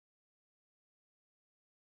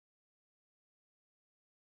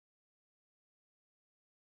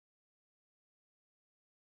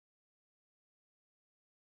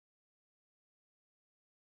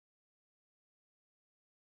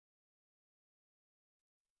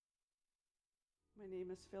My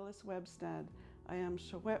name is Phyllis Webstad. I am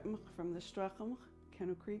Shawetmch from the Strachamch,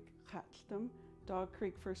 Kenno Creek, Chatlam, Dog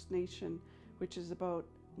Creek First Nation, which is about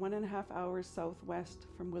 1.5 hours southwest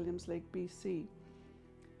from Williams Lake, BC.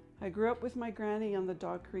 I grew up with my granny on the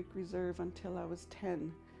Dog Creek Reserve until I was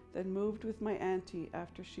 10, then moved with my auntie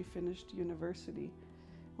after she finished university.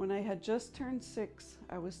 When I had just turned 6,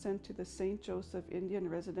 I was sent to the St. Joseph Indian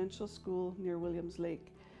Residential School near Williams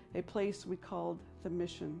Lake, a place we called the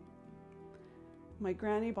Mission. My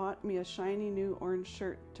granny bought me a shiny new orange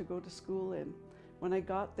shirt to go to school in. When I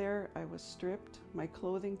got there, I was stripped, my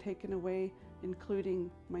clothing taken away,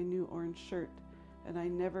 including my new orange shirt, and I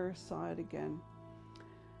never saw it again.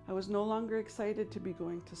 I was no longer excited to be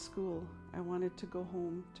going to school. I wanted to go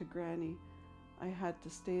home to Granny. I had to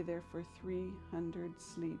stay there for 300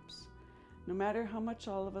 sleeps. No matter how much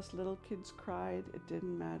all of us little kids cried, it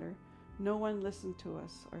didn't matter. No one listened to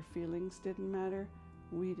us. Our feelings didn't matter.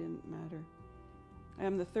 We didn't matter. I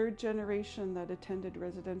am the 3rd generation that attended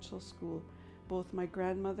residential school. Both my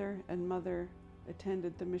grandmother and mother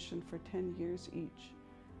attended the mission for 10 years each.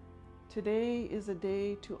 Today is a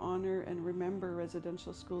day to honor and remember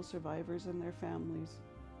residential school survivors and their families.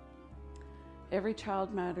 Every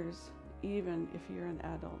child matters, even if you're an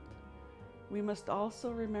adult. We must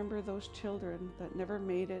also remember those children that never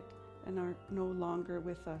made it and are no longer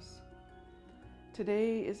with us.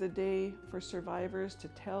 Today is a day for survivors to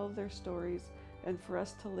tell their stories and for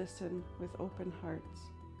us to listen with open hearts.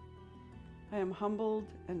 I am humbled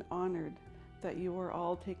and honored that you are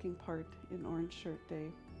all taking part in Orange Shirt Day.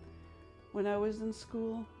 When I was in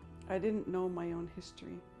school, I didn't know my own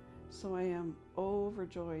history, so I am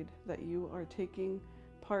overjoyed that you are taking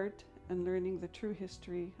part and learning the true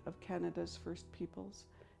history of Canada's First Peoples.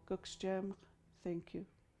 Gukshjem, thank you.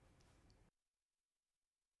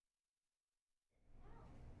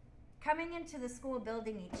 Coming into the school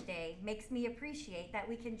building each day makes me appreciate that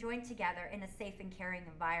we can join together in a safe and caring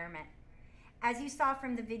environment. As you saw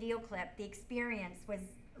from the video clip, the experience was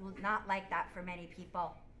not like that for many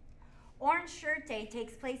people. Orange Shirt Day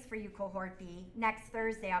takes place for you, Cohort B, next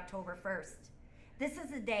Thursday, October 1st. This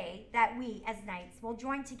is a day that we, as Knights, will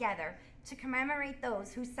join together to commemorate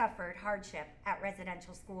those who suffered hardship at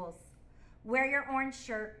residential schools. Wear your orange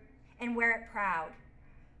shirt and wear it proud.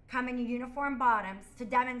 Come in your uniform bottoms to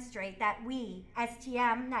demonstrate that we,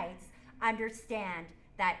 STM Knights, understand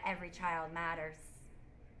that every child matters.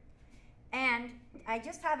 And I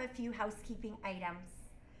just have a few housekeeping items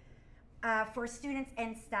for students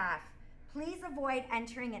and staff. Please avoid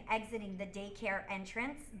entering and exiting the daycare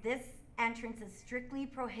entrance. This entrance is strictly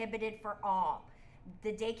prohibited for all.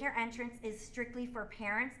 The daycare entrance is strictly for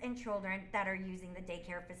parents and children that are using the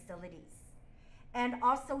daycare facilities. And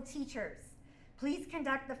also teachers. Please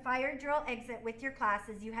conduct the fire drill exit with your class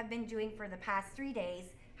as you have been doing for the past 3 days.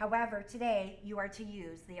 However, today you are to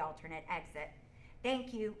use the alternate exit.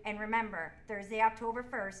 Thank you, and remember, Thursday, October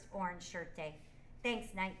 1st, Orange Shirt Day. Thanks,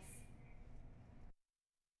 Knights.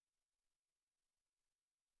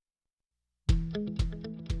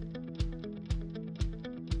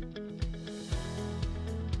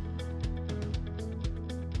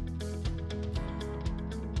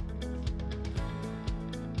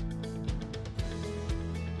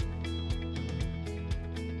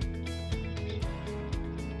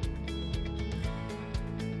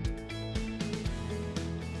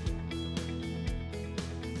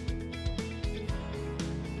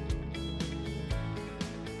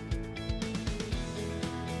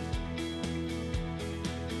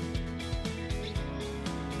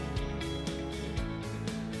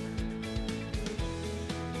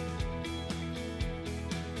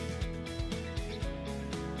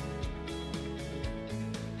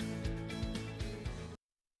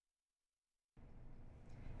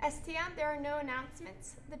 STM, there are no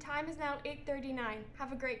announcements. The time is now 8:39.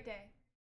 Have a great day.